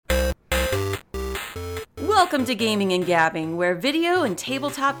Welcome to Gaming and Gabbing, where video and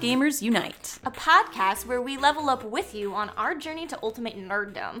tabletop gamers unite. A podcast where we level up with you on our journey to ultimate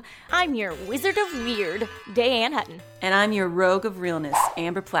nerddom. I'm your Wizard of Weird, Diane Hutton. And I'm your Rogue of Realness,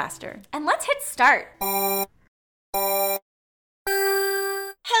 Amber Plaster. And let's hit start. Hello,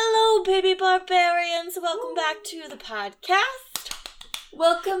 baby barbarians. Welcome back to the podcast.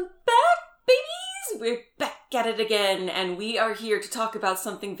 Welcome back, babies. We're back at it again, and we are here to talk about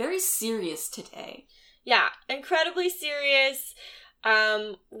something very serious today. Yeah, incredibly serious.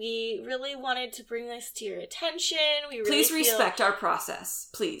 We really wanted to bring this to your attention. Please respect our process,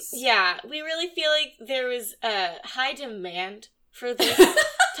 please. Yeah, we really feel like there was a high demand for this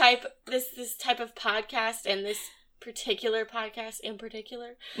type of podcast and this particular podcast in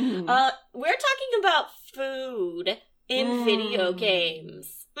particular. Mm. We're talking about food in video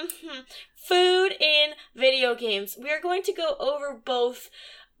games. Food in video games. We are going to go over both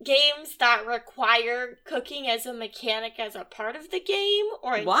games that require cooking as a mechanic as a part of the game,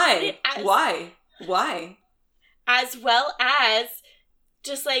 or Why? As well as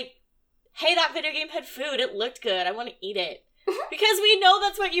just like, hey, that video game had food, it looked good, I want to eat it. Because we know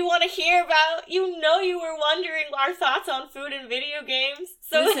that's what you want to hear about. You know you were wondering our thoughts on food in video games.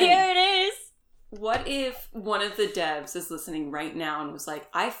 So Listen, here it is. What if one of the devs is listening right now and was like,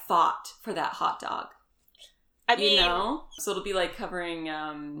 I fought for that hot dog? I mean, you know? So it'll be like covering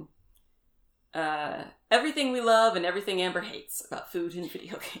everything we love and everything Amber hates about food in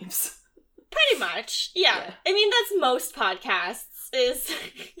video games. pretty much. Yeah. I mean, that's most podcasts is...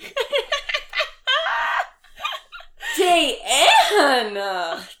 Diane!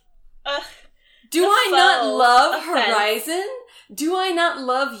 Do I not love Horizon? Do I not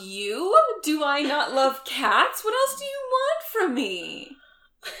love you? Do I not love cats? What else do you want from me?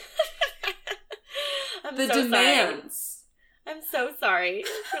 The so demands. Sorry. I'm so sorry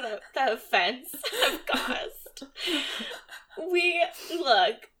for the offense I've caused.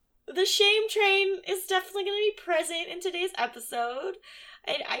 Look, the shame train is definitely going to be present in today's episode.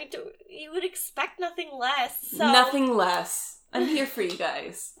 You would expect nothing less. So. Nothing less. I'm here for you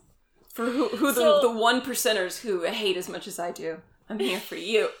guys. For the one percenters who hate as much as I do. I'm here for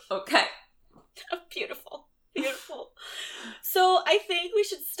you. Okay. Beautiful. Beautiful. So I think we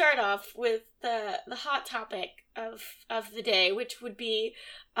should start off with the hot topic of the day, which would be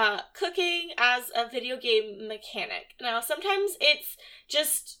cooking as a video game mechanic. Now, sometimes it's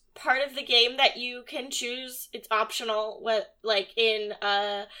just part of the game that you can choose. It's optional. Like in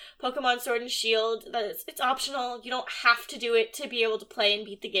Pokemon Sword and Shield, it's optional. You don't have to do it to be able to play and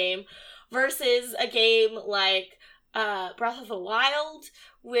beat the game. Versus a game like Breath of the Wild,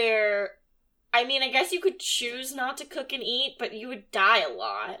 where, I mean, I guess you could choose not to cook and eat, but you would die a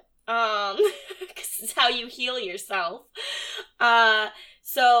lot. Because it's how you heal yourself.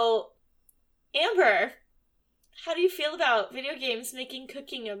 So, Amber, how do you feel about video games making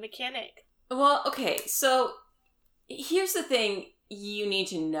cooking a mechanic? Well, okay, so here's the thing you need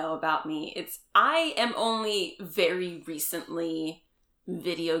to know about me. I am only very recently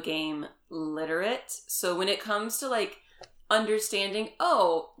video game literate. So when it comes to like understanding,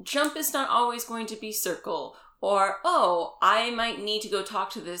 jump is not always going to be circle, or I might need to go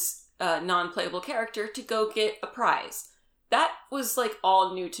talk to this non-playable character to go get a prize. That was like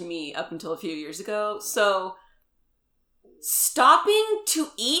all new to me up until a few years ago. So stopping to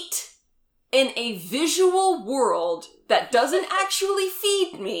eat in a visual world that doesn't actually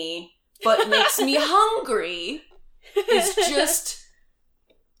feed me but makes me hungry is just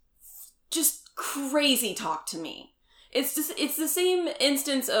crazy talk to me. It's the same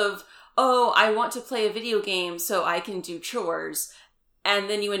instance of, I want to play a video game so I can do chores, and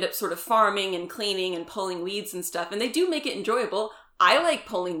then you end up sort of farming and cleaning and pulling weeds and stuff, and they do make it enjoyable. I like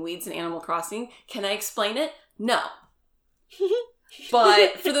pulling weeds in Animal Crossing. Can I explain it? No.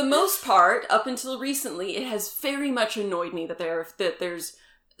 But for the most part, up until recently, it has very much annoyed me that there's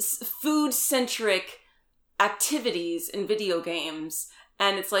food-centric activities in video games,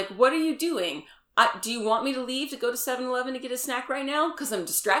 and it's like, what are you doing? Do you want me to leave to go to 7-Eleven to get a snack right now? Because I'm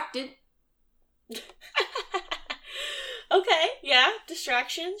distracted. Okay, yeah,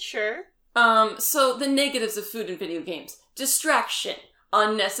 distraction, sure. So the negatives of food in video games. Distraction,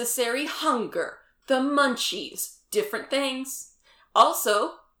 unnecessary hunger, the munchies, different things.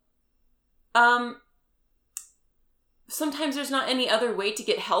 Also, sometimes there's not any other way to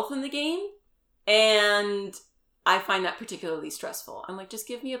get health in the game, and I find that particularly stressful. I'm like, just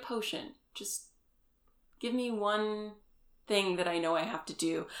give me a potion. Just give me one thing that I know I have to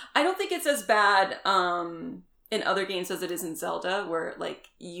do. I don't think it's as bad in other games as it is in Zelda, where like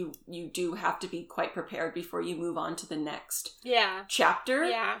you do have to be quite prepared before you move on to the next chapter.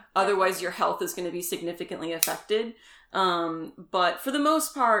 Yeah. Otherwise your health is going to be significantly affected. But for the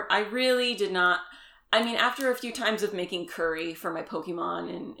most part, I really did not. I mean, after a few times of making curry for my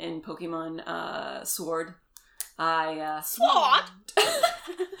Pokemon in Pokemon Sword, Sword?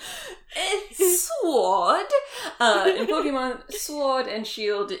 It's Sword! In Pokemon Sword and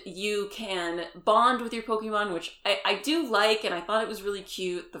Shield, you can bond with your Pokemon, which I do like, and I thought it was really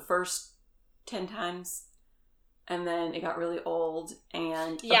cute the first 10 times. And then it got really old,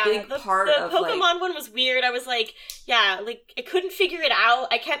 and a big part of, the Pokemon one was weird. I was like, I couldn't figure it out.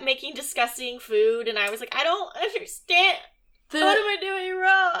 I kept making disgusting food, and I was like, I don't understand. What am I doing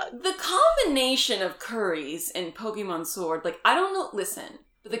wrong? The combination of curries in Pokemon Sword, like, I don't know, listen,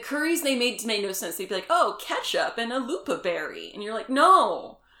 the curries they made no sense. They'd be like, oh, ketchup and a Lupa berry. And you're like,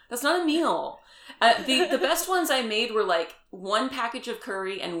 no, that's not a meal. The best ones I made were, like, 1 package of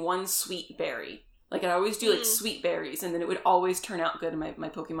curry and 1 sweet berry. Like, I always do, like, sweet berries, and then it would always turn out good, and my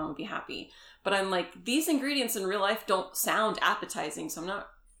Pokemon would be happy. But I'm like, these ingredients in real life don't sound appetizing, so I'm not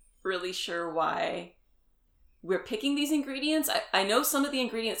really sure why we're picking these ingredients. I know some of the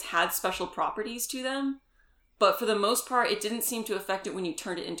ingredients had special properties to them, but for the most part, it didn't seem to affect it when you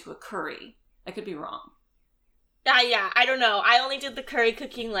turned it into a curry. I could be wrong. I don't know. I only did the curry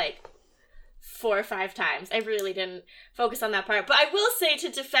cooking, like, 4 or 5 times. I really didn't focus on that part. But I will say, to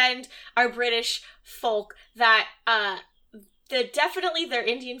defend our British folk, that definitely their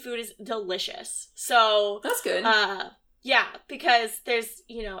Indian food is delicious. So that's good. Because there's,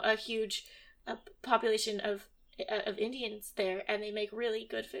 a huge population of Indians there, and they make really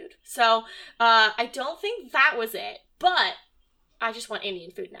good food. So I don't think that was it, but I just want Indian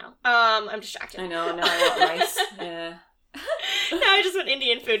food now. I'm distracted. I know. Now I want rice. Yeah. Now I just want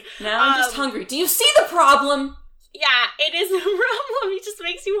Indian food. Now I'm just hungry. Do you see the problem? Yeah, it is a problem. It just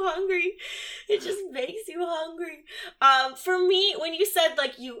makes you hungry. It just makes you hungry. For me, when you said,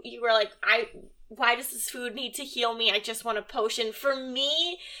 like, you were like, why does this food need to heal me? I just want a potion. For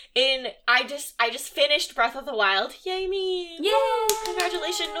me, I just finished Breath of the Wild. Yay me! Yay!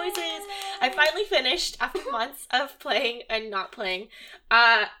 Congratulations, noises! I finally finished after months of playing and not playing.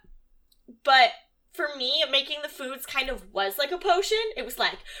 But for me, making the foods kind of was like a potion. It was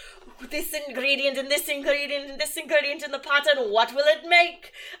like, this ingredient and this ingredient and this ingredient in the pot, and what will it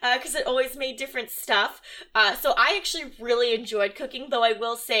make? Because it always made different stuff. So I actually really enjoyed cooking, though I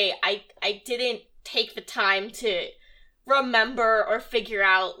will say I didn't take the time to remember or figure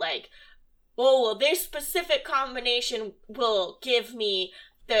out, like, oh, well, this specific combination will give me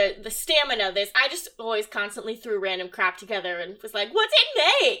the stamina of this. I just always constantly threw random crap together and was like, what's it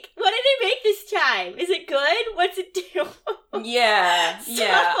make? What did it make this time? Is it good? What's it do?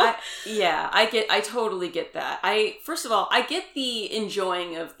 I totally get that. First of all, I get the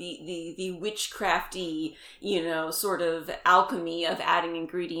enjoying of the witchcrafty, sort of alchemy of adding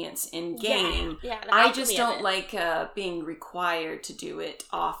ingredients in game. Yeah, I just don't like being required to do it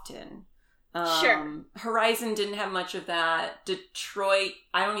often. Sure. Horizon didn't have much of that. Detroit,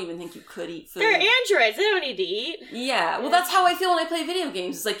 I don't even think you could eat food. They're androids. They don't need to eat. Yeah. Well, that's how I feel when I play video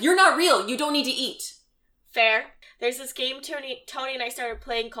games. It's like, you're not real. You don't need to eat. Fair. There's this game Tony and I started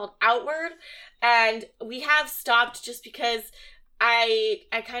playing called Outward, and we have stopped just because I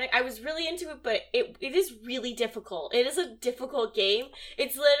was really into it, but it is really difficult. It is a difficult game.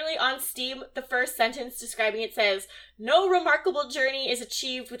 It's literally on Steam. The first sentence describing it says, "No remarkable journey is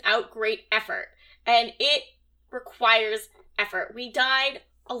achieved without great effort." And it requires effort. We died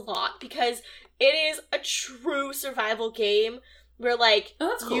a lot because it is a true survival game where, like,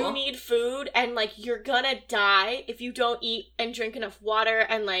 cool. You need food and, like, you're gonna die if you don't eat and drink enough water,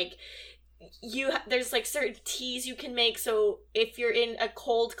 and, like, there's like certain teas you can make, so if you're in a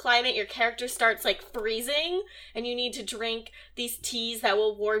cold climate, your character starts like freezing and you need to drink these teas that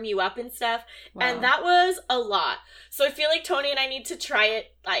will warm you up and stuff. Wow. And that was a lot. So I feel like Tony and I need to try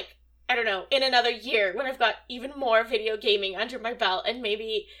it, like, I don't know, in another year when I've got even more video gaming under my belt, and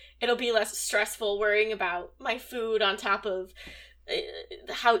maybe it'll be less stressful worrying about my food on top of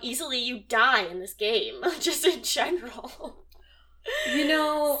how easily you die in this game, just in general.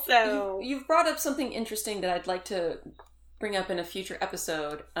 You've brought up something interesting that I'd like to bring up in a future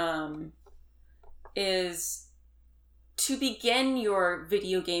episode, is to begin your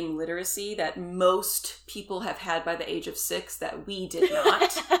video game literacy that most people have had by the age of 6 that we did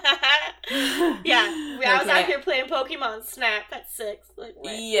not. Yeah, I was out here playing Pokemon Snap at 6. Like,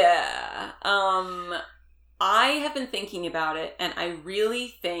 what? Yeah. I have been thinking about it, and I really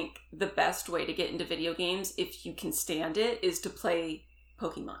think the best way to get into video games, if you can stand it, is to play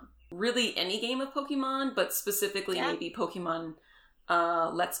Pokemon. really any game of Pokemon, but specifically maybe Pokemon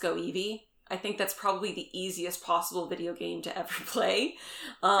Let's Go Eevee. I think that's probably the easiest possible video game to ever play.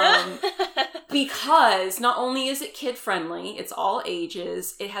 Because not only is it kid-friendly, it's all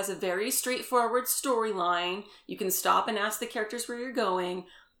ages, it has a very straightforward storyline, you can stop and ask the characters where you're going,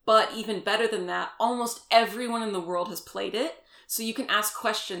 but even better than that, almost everyone in the world has played it, so you can ask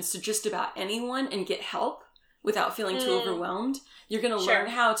questions to just about anyone and get help without feeling too overwhelmed. You're going to learn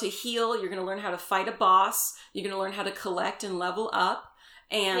how to heal, you're going to learn how to fight a boss, you're going to learn how to collect and level up,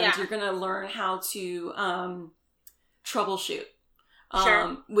 and you're going to learn how to troubleshoot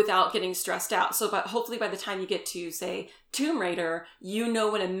without getting stressed out. So hopefully by the time you get to, say, Tomb Raider, you know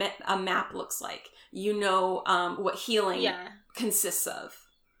what a map looks like. You know what healing consists of.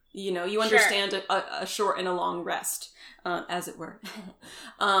 You know, you understand a short and a long rest, as it were.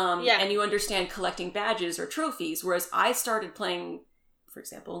 And you understand collecting badges or trophies, whereas I started playing, for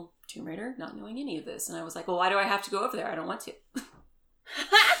example, Tomb Raider, not knowing any of this. And I was like, well, why do I have to go over there? I don't want to.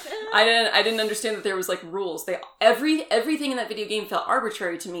 I didn't understand that there was like rules. Everything in that video game felt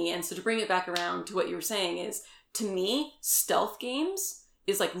arbitrary to me. And so to bring it back around to what you were saying is, to me, stealth games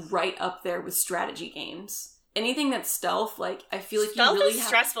is like right up there with strategy games. Anything that's stealth, like, I feel like stealth you really is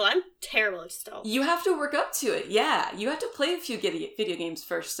stressful. I'm terrible at stealth. You have to work up to it. Yeah, you have to play a few video games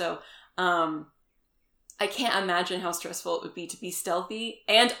first. So, I can't imagine how stressful it would be to be stealthy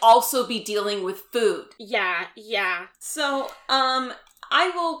and also be dealing with food. Yeah. So, I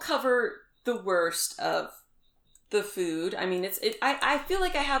will cover the worst of the food. I mean, I feel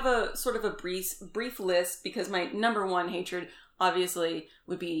like I have a sort of a brief list, because my number one hatred, obviously,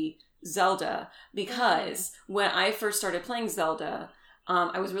 would be Zelda, because when I first started playing Zelda,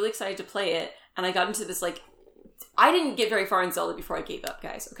 I was really excited to play it, and I got into this, like, I didn't get very far in Zelda before I gave up,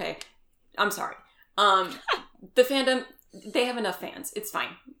 guys, okay? I'm sorry. The fandom, they have enough fans. It's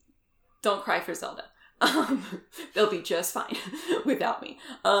fine. Don't cry for Zelda. They'll be just fine without me.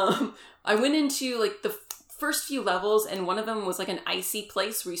 I went into, like, the first few levels, and one of them was, like, an icy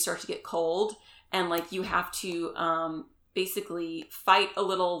place where you start to get cold, and, like, you have to, basically fight a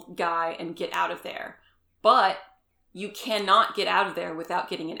little guy and get out of there. But you cannot get out of there without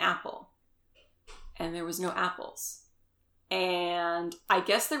getting an apple. And there was no apples. And I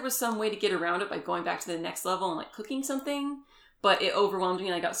guess there was some way to get around it by going back to the next level and like cooking something. But it overwhelmed me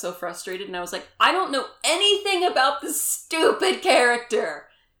and I got so frustrated. And I was like, I don't know anything about this stupid character,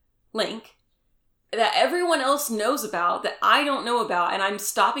 Link, that everyone else knows about, that I don't know about. And I'm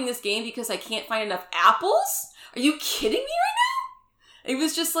stopping this game because I can't find enough apples? Are you kidding me right now? It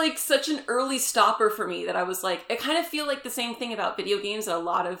was just like such an early stopper for me that I was like, I kind of feel like the same thing about video games that a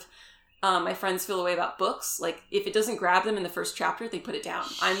lot of my friends feel away about books. Like, if it doesn't grab them in the first chapter, they put it down.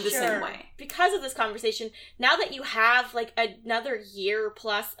 I'm the same way. Because of this conversation, now that you have like another year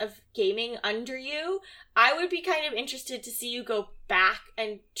plus of gaming under you, I would be kind of interested to see you go back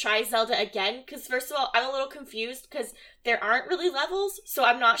and try Zelda again. Because first of all, I'm a little confused because there aren't really levels, so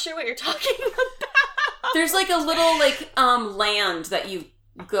I'm not sure what you're talking about. There's like a little like land that you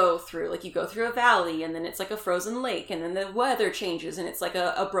go through. Like, you go through a valley, and then it's like a frozen lake, and then the weather changes, and it's like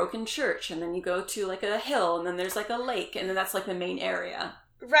a broken church, and then you go to like a hill, and then there's like a lake, and then that's like the main area.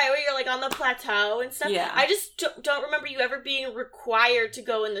 Right, where you're like on the plateau and stuff. Yeah. I just don't remember you ever being required to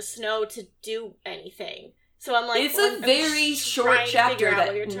go in the snow to do anything. So I'm like, it's a very short chapter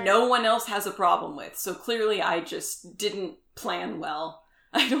that no one else has a problem with. So clearly I just didn't plan well.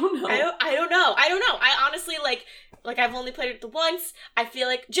 I don't know. I don't know. I honestly, like I've only played it the once. I feel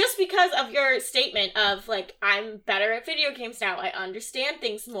like just because of your statement of, like, I'm better at video games now, I understand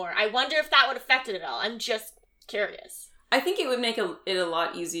things more. I wonder if that would affect it at all. I'm just curious. I think it would make it a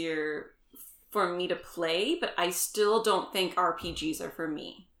lot easier for me to play, but I still don't think RPGs are for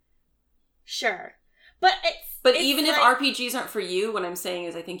me. Sure. But even if RPGs aren't for you, what I'm saying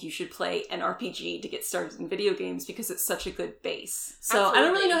is I think you should play an RPG to get started in video games because it's such a good base. So absolutely. I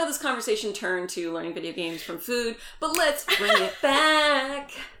don't really know how this conversation turned to learning video games from food, but let's bring it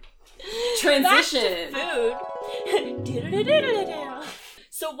back. Transition. Back to food.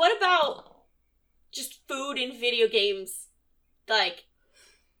 So what about just food in video games? Like,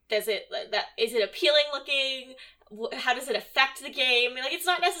 is it appealing looking? How does it affect the game? Like, it's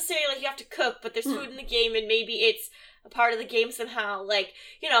not necessarily like you have to cook, but there's food in the game, and maybe it's a part of the game somehow. Like,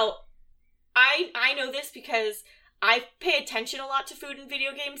 you know, I know this because I pay attention a lot to food in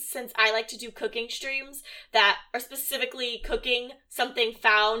video games, since I like to do cooking streams that are specifically cooking something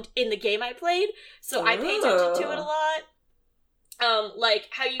found in the game I played. So I pay attention to it a lot. Like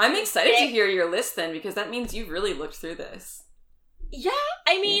how you. I'm excited to hear your list then, because that means you've really looked through this. Yeah,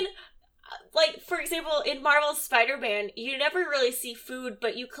 I mean. like, for example, in Marvel's Spider-Man, you never really see food,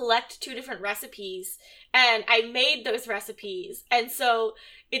 but you collect 2 different recipes, and I made those recipes, and so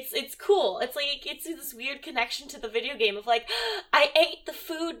it's cool. It's like, it's this weird connection to the video game of like, I ate the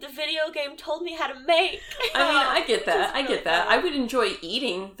food the video game told me how to make. I mean, I get that. Really I get that. funny. I would enjoy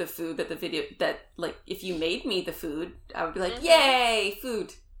eating the food that like, if you made me the food, I would be like, yay,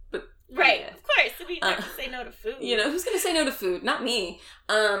 food. But Right, yeah. of course. I mean, you have to say no to food. You know, who's going to say no to food? Not me.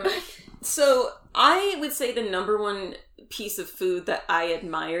 So I would say the number one piece of food that I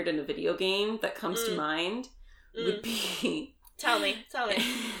admired in a video game that comes to mind would be... Tell me. So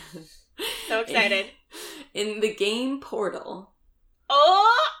excited. In the game Portal.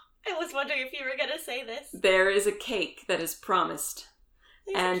 Oh! I was wondering if you were going to say this. There is a cake that is promised.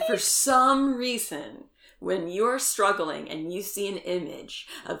 And for some reason, when you're struggling and you see an image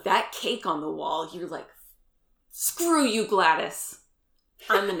of that cake on the wall, you're like, screw you, Gladys.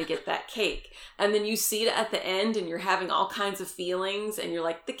 I'm going to get that cake. And then you see it at the end and you're having all kinds of feelings and you're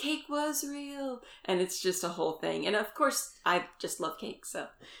like, the cake was real. And it's just a whole thing. And of course, I just love cake. So,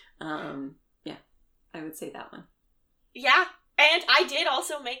 yeah, I would say that one. Yeah. And I did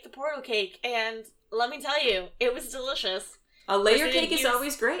also make the Portal cake. And let me tell you, it was delicious. A layer cake is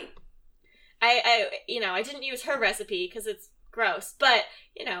always great. I didn't use her recipe because it's gross. But,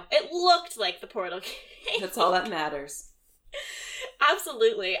 it looked like the Portal cake. That's all that matters.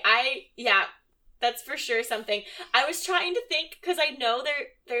 Absolutely. That's for sure something. I was trying to think, because I know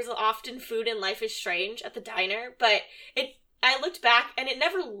there's often food in Life is Strange at the diner, but I looked back and it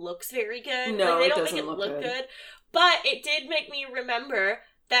never looks very good. No, they it don't doesn't make it look good. But it did make me remember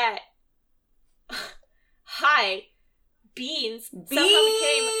that beans somehow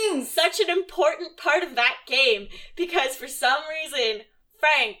became such an important part of that game, because for some reason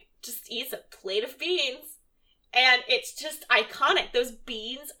Frank just eats a plate of beans. And it's just iconic. Those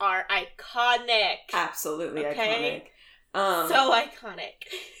beans are iconic. Absolutely okay? iconic. So iconic.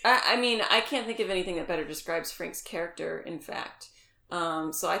 I mean, I can't think of anything that better describes Frank's character, in fact.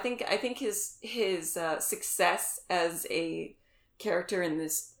 So I think his success as a character in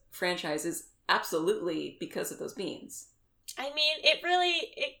this franchise is absolutely because of those beans. I mean, it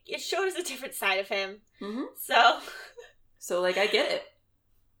really, it shows a different side of him. Mm-hmm. So, like, I get it.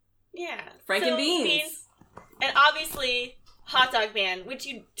 Yeah. Frank and beans. And obviously, Hot Dog Man, which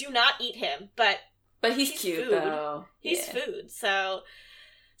you do not eat him, but he's cute, food. though. He's food, so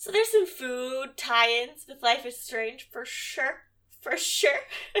there's some food tie-ins with Life is Strange, for sure. For sure.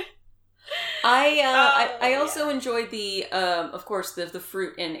 I also enjoyed the, of course, the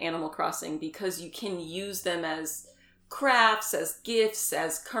fruit in Animal Crossing, because you can use them as crafts, as gifts,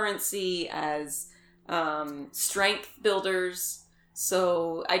 as currency, as strength builders.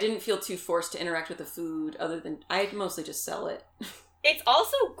 So I didn't feel too forced to interact with the food, other than I'd mostly just sell it. It's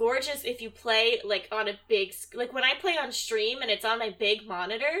also gorgeous if you play, like, on a big... Like, when I play on stream and it's on my big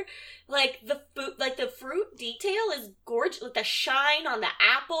monitor, like, the fruit detail is gorgeous. Like, the shine on the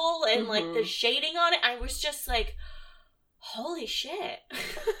apple and, like, the shading on it. I was just like, holy shit.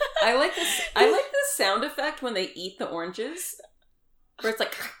 I like the sound effect when they eat the oranges. Where it's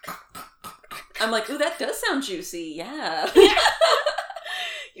like... I'm like, ooh, that does sound juicy. Yeah.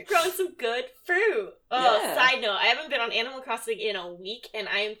 You're growing some good fruit. Oh, yeah. Side note, I haven't been on Animal Crossing in a week, and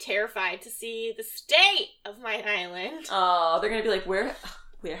I am terrified to see the state of my island. Oh, they're going to be like, where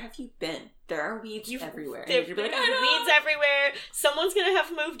have you been? There are weeds everywhere. And you're going to be like, weeds everywhere. Someone's going to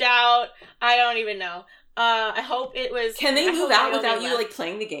have moved out. I don't even know. I hope it was... Can they move out without you, like,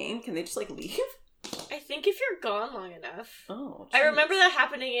 playing the game? Can they just, like, leave? I think if you're gone long enough. Oh, geez. I remember that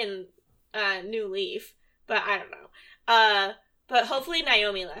happening in New Leaf, but I don't know. But hopefully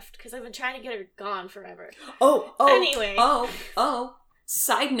Naomi left, because I've been trying to get her gone forever. Anyway.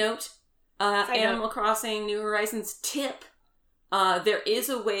 Side note, Animal Crossing New Horizons tip. There is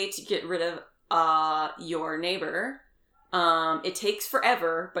a way to get rid of your neighbor. It takes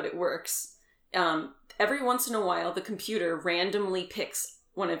forever, but it works. Every once in a while, the computer randomly picks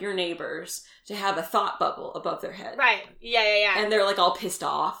one of your neighbors to have a thought bubble above their head. Right. Yeah. And they're, like, all pissed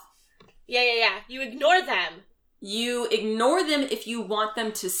off. Yeah. You ignore them. You ignore them if you want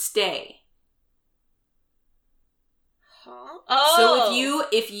them to stay. Huh? Oh. So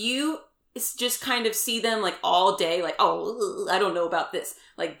if you just kind of see them, like, all day, like, oh, I don't know about this,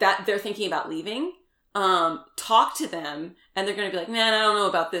 like, that they're thinking about leaving, talk to them, and they're going to be like, man, I don't know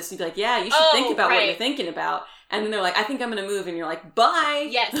about this. And you'd be like, yeah, you should think about what you're thinking about. And then they're like, I think I'm going to move. And you're like, bye.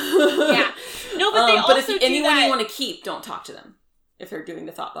 Yes. Yeah. No, but they also if anyone you want to keep, don't talk to them if they're doing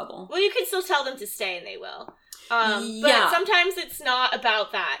the thought bubble. Well, you can still tell them to stay and they will. But sometimes it's not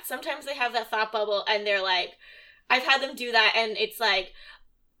about that. Sometimes they have that thought bubble and they're like, I've had them do that and it's like,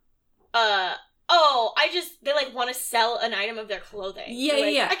 they like want to sell an item of their clothing. Yeah,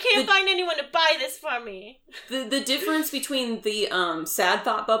 like, yeah. I can't find anyone to buy this for me. The difference between the sad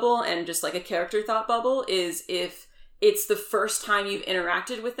thought bubble and just like a character thought bubble is if it's the first time you've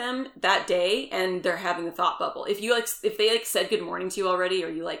interacted with them that day and they're having a thought bubble. If they like said good morning to you already, or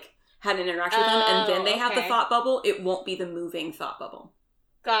you like had an interaction with them and then they have the thought bubble, it won't be the moving thought bubble.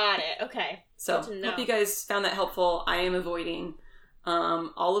 Got it. Okay. So hope you guys found that helpful. I am avoiding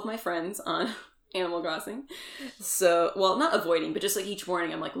all of my friends on Animal Crossing. So, well, not avoiding, but just like each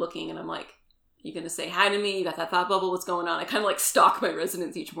morning I'm like looking and I'm like, you gonna say hi to me? You got that thought bubble? What's going on? I kind of like stalk my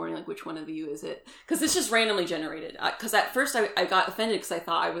residents each morning, like which one of you is it? Because it's just randomly generated. Because at first I got offended because I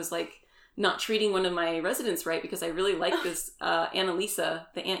thought I was like not treating one of my residents right because I really like this Annalisa,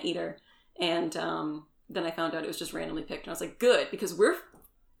 the anteater. And then I found out it was just randomly picked. And I was like, good, because we're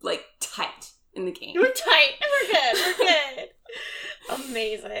like tight in the game. We're tight. We're good.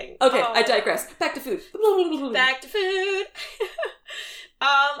 Amazing. Okay, I digress. Back to food. Back to food.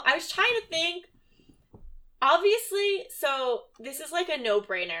 I was trying to think. Obviously, so this is like a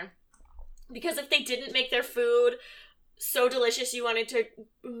no-brainer. Because if they didn't make their food so delicious you wanted to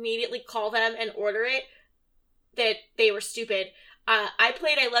immediately call them and order it, that they were stupid. I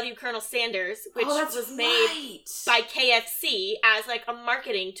played I Love You, Colonel Sanders, which was made by KFC as like a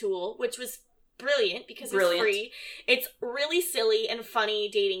marketing tool, which was brilliant because it's free. It's really silly and funny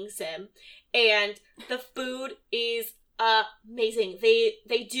dating sim. And the food is amazing.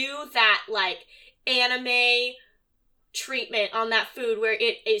 They do that like anime treatment on that food where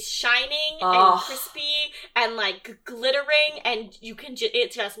it is shining and crispy and like glittering and you can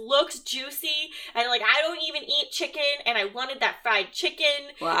it just looks juicy and like I don't even eat chicken and I wanted that fried chicken.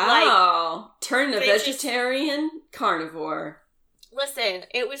 Wow. Like, turn a vegetarian carnivore. Listen,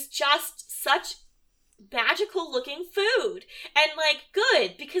 it was just such magical looking food and like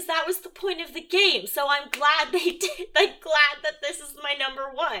good because that was the point of the game. So I'm glad they did. Like glad that this is my number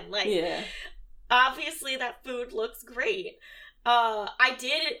one. Like yeah. Obviously, that food looks great. I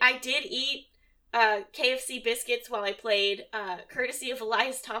did eat KFC biscuits while I played, courtesy of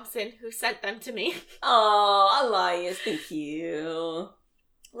Elias Thompson, who sent them to me. Oh, Elias, thank you.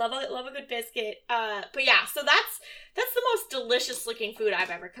 Love a good biscuit. But yeah, so that's the most delicious looking food I've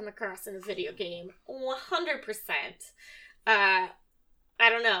ever come across in a video game. 100%. I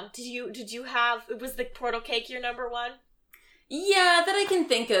don't know. Did you have? Was the portal cake your number one? Yeah, that I can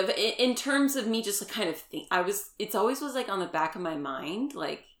think of. In terms of me just kind of think, it's always was like on the back of my mind,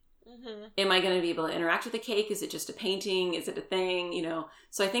 like, am I going to be able to interact with the cake? Is it just a painting? Is it a thing? You know?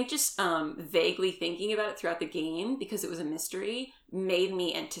 So I think just vaguely thinking about it throughout the game, because it was a mystery, made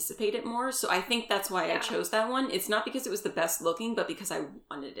me anticipate it more. So I think that's why I chose that one. It's not because it was the best looking, but because I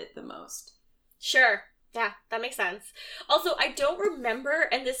wanted it the most. Sure. Yeah, that makes sense. Also, I don't remember,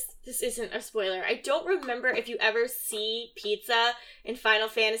 and this isn't a spoiler, I don't remember if you ever see pizza in Final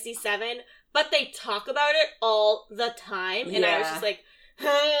Fantasy VII, but they talk about it all the time, and I was just like,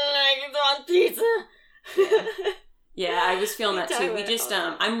 I want pizza. Yeah, I was feeling that too. We just,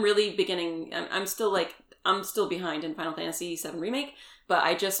 I'm really beginning, I'm still behind in Final Fantasy VII Remake, but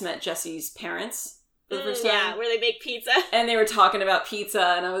I just met Jesse's parents for the first time. Yeah, where they make pizza. And they were talking about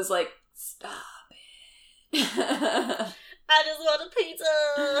pizza, and I was like, stop. I just want a pizza.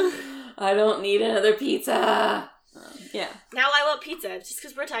 I don't need another pizza. Yeah. Now I want pizza just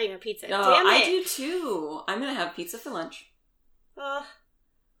because we're talking about pizza. Damn it. I do too. I'm gonna have pizza for lunch.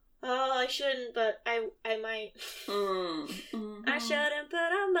 I shouldn't, but I might. Mm-hmm. I shouldn't,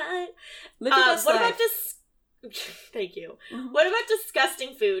 but I might. What about this? Thank you. Mm-hmm. What about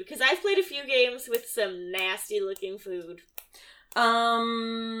disgusting food? Because I've played a few games with some nasty looking food. I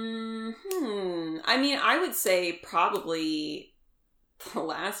mean, I would say probably The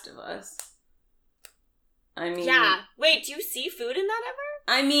Last of Us. I mean... Yeah. Wait, do you see food in that ever?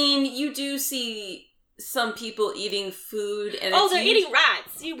 I mean, you do see some people eating food and they're eating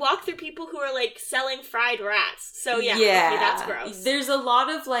rats. You walk through people who are, like, selling fried rats. So, yeah. Okay, that's gross. There's a lot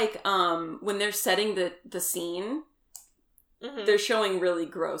of, like, when they're setting the scene, they're showing really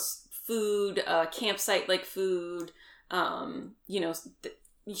gross food, campsite-like food...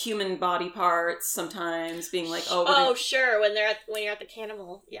 human body parts sometimes being like, sure, when you're at the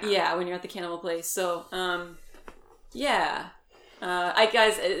cannibal, when you're at the cannibal place. So,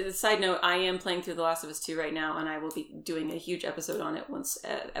 guys, side note, I am playing through The Last of Us 2 right now, and I will be doing a huge episode on it once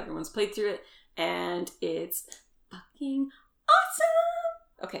everyone's played through it, and it's fucking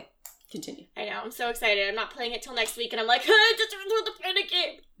awesome. Okay. Continue. I know, I'm so excited. I'm not playing it till next week, and I'm like, I just want to play the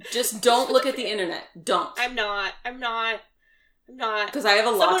game. Just don't look at the internet. Don't. I'm not. Because I have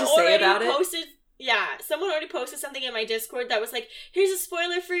a lot to say about it. Yeah, someone already posted something in my Discord that was like, here's a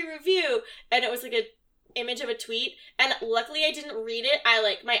spoiler-free review, and it was like a image of a tweet, and luckily I didn't read it.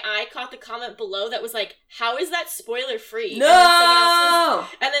 My eye caught the comment below that was like, how is that spoiler-free? No!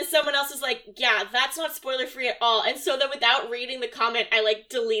 And then someone else was like, yeah, that's not spoiler-free at all. And so then without reading the comment, I like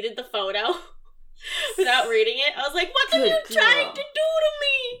deleted the photo without reading it. I was like, what are you trying to do to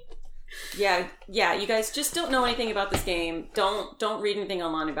me? Yeah, you guys just don't know anything about this game. Don't read anything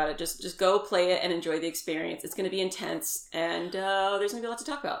online about it. Just go play it and enjoy the experience. It's going to be intense, and there's going to be a lot to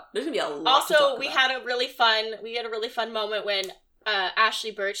talk about. There's going to be a lot to talk about. Also, we had a really fun moment when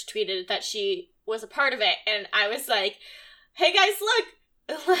Ashley Birch tweeted that she was a part of it, and I was like, hey guys, look!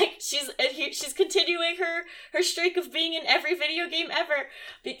 Like, she's continuing her streak of being in every video game ever.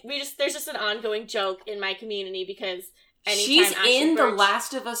 There's just an ongoing joke in my community because she's Ashley in Birch, The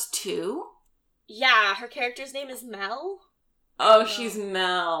Last of Us 2? Yeah, her character's name is Mel. Oh, she's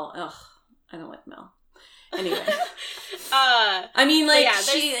Mel. Ugh, I don't like Mel. Anyway. I mean, like,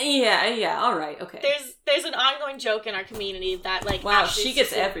 all right, okay. There's an ongoing joke in our community that, like, wow, she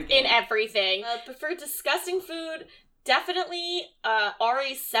gets everything. In everything. But for disgusting food, definitely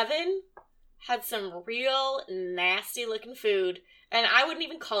RE7 had some real nasty looking food. And I wouldn't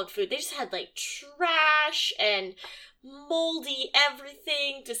even call it food. They just had, like, trash and moldy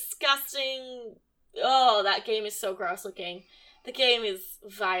everything, disgusting. Oh, that game is so gross looking. The game is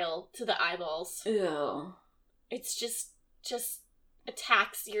vile to the eyeballs. Ew. It's just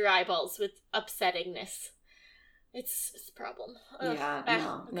attacks your eyeballs with upsettingness. It's a problem. Ugh.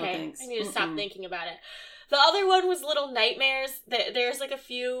 Yeah, no thanks. I need to stop thinking about it. The other one was Little Nightmares. There's like a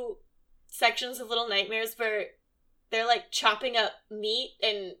few sections of Little Nightmares where they're like chopping up meat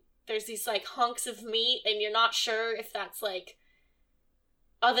and there's these like hunks of meat and you're not sure if that's like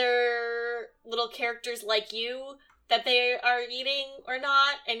other little characters like you that they are eating or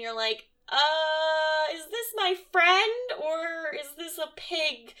not, and you're like, is this my friend or is this a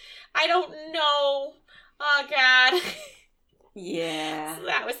pig? I don't know. Oh god. Yeah. So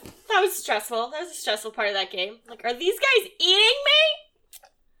that was stressful. That was a stressful part of that game. Like, are these guys eating me?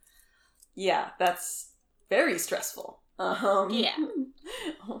 Yeah, that's very stressful. Yeah.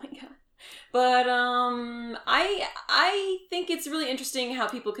 Oh my god. But I think it's really interesting how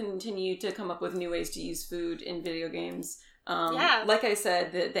people continue to come up with new ways to use food in video games. Like I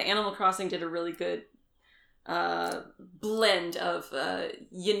said, the Animal Crossing did a really good blend of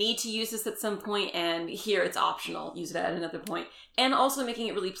you need to use this at some point, and here it's optional, use it at another point, and also making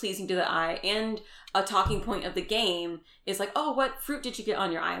it really pleasing to the eye. And a talking point of the game is like, oh, what fruit did you get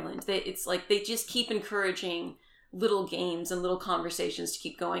on your island? It's like they just keep encouraging little games and little conversations to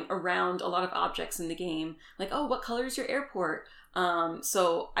keep going around a lot of objects in the game. Like, oh, what color is your airport?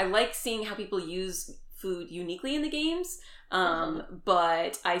 So I like seeing how people use food uniquely in the games,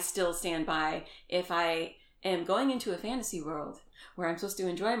 but I still stand by, if I am going into a fantasy world where I'm supposed to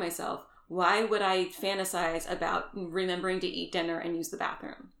enjoy myself, why would I fantasize about remembering to eat dinner and use the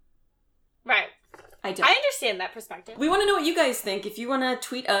bathroom? Right. I don't. I understand that perspective. We want to know what you guys think. If you want to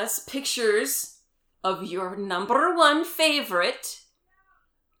tweet us pictures of your number one favorite,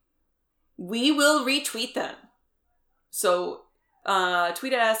 we will retweet them. So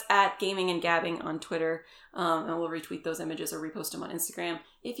tweet at us at Gaming and Gabbing on Twitter, and we'll retweet those images or repost them on Instagram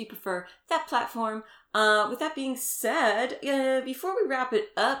if you prefer that platform. With that being said, before we wrap it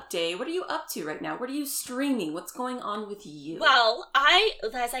up, Day, what are you up to right now? What are you streaming? What's going on with you? Well,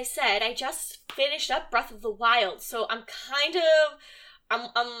 as I said, I just finished up Breath of the Wild, so I'm kind of,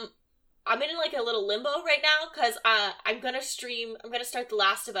 I'm in like a little limbo right now because I'm gonna start The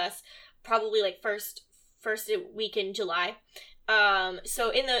Last of Us probably like first week in July.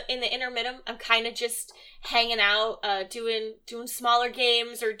 So in the intermittent, I'm kind of just hanging out, doing smaller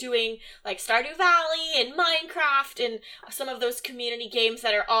games or doing like Stardew Valley and Minecraft and some of those community games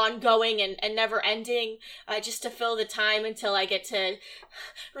that are ongoing and never ending, just to fill the time until I get to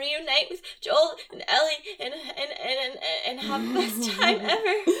reunite with Joel and Ellie and have the best time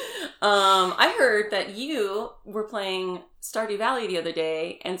ever. I heard that you were playing Stardew Valley the other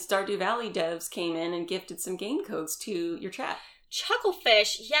day, and Stardew Valley devs came in and gifted some game codes to your chat.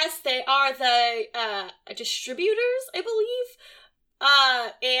 Chucklefish, yes, they are the distributors, I believe.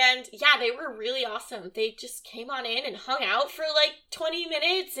 And yeah, they were really awesome. They just came on in and hung out for like 20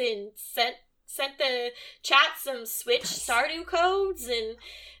 minutes and sent the chat some Switch Stardew codes, and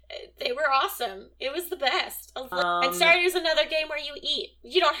they were awesome. It was the best. And Stardew is another game where you eat.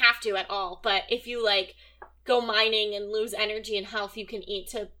 You don't have to at all, but if you like go mining and lose energy and health, you can eat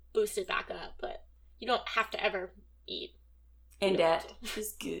to boost it back up, but you don't have to ever eat. And that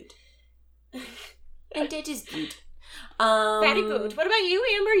is good. And that is good. Very good. What about you,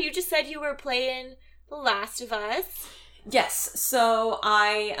 Amber? You just said you were playing The Last of Us. Yes, so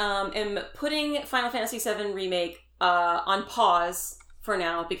I am putting Final Fantasy VII Remake on pause for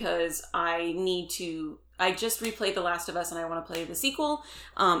now because I just replayed The Last of Us and I want to play the sequel.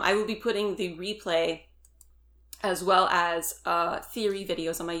 I will be putting the replay as well as theory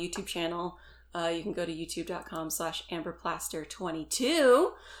videos on my YouTube channel. You can go to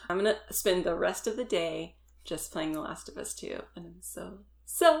youtube.com/amberplaster22. I'm going to spend the rest of the day just playing The Last of Us 2. And I'm so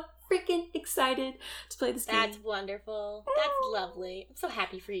freaking excited to play this game. That's wonderful. That's lovely. I'm so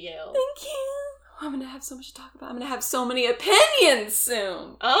happy for you. Thank you. I'm going to have so much to talk about. I'm going to have so many opinions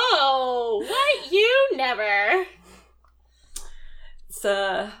soon. Oh, what? You never.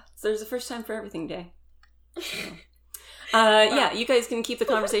 There's a first time for everything day. So. Yeah, you guys can keep the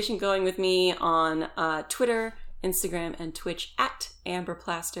conversation going with me on Twitter, Instagram, and Twitch at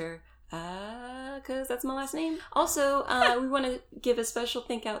AmberPlaster, because that's my last name. Also, we want to give a special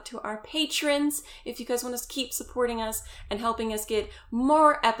thank out to our patrons. If you guys want to keep supporting us and helping us get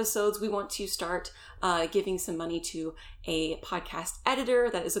more episodes, we want to start giving some money to a podcast editor.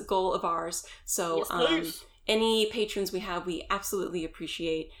 That is a goal of ours. So Yes, any patrons we have, we absolutely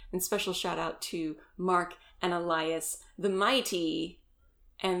appreciate. And special shout out to Mark and Elias, the mighty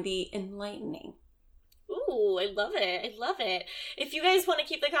and the enlightening. Ooh, I love it. I love it. If you guys want to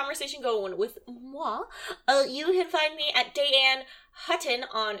keep the conversation going with moi, you can find me at Dayan Hutton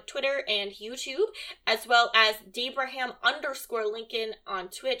on Twitter and YouTube, as well as Dabraham_Lincoln on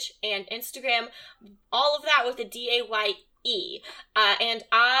Twitch and Instagram. All of that with a DAYE. And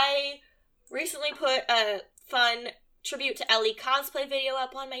I recently put a fun tribute to Ellie cosplay video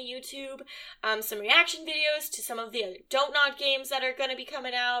up on my YouTube, some reaction videos to some of the other Don't Nod games that are going to be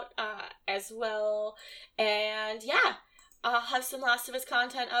coming out as well, and yeah, I'll have some Last of Us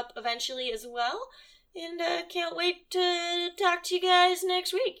content up eventually as well, and can't wait to talk to you guys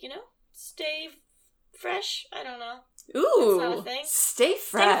next week, stay fresh, I don't know. Ooh, that's not a thing. Stay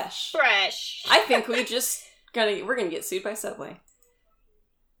fresh. Stay fresh. I think we're gonna get sued by Subway.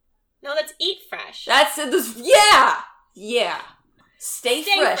 No, that's eat fresh. That's it. Yeah. Stay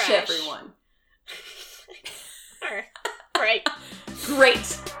fresh, everyone. All right.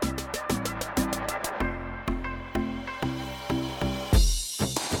 Great.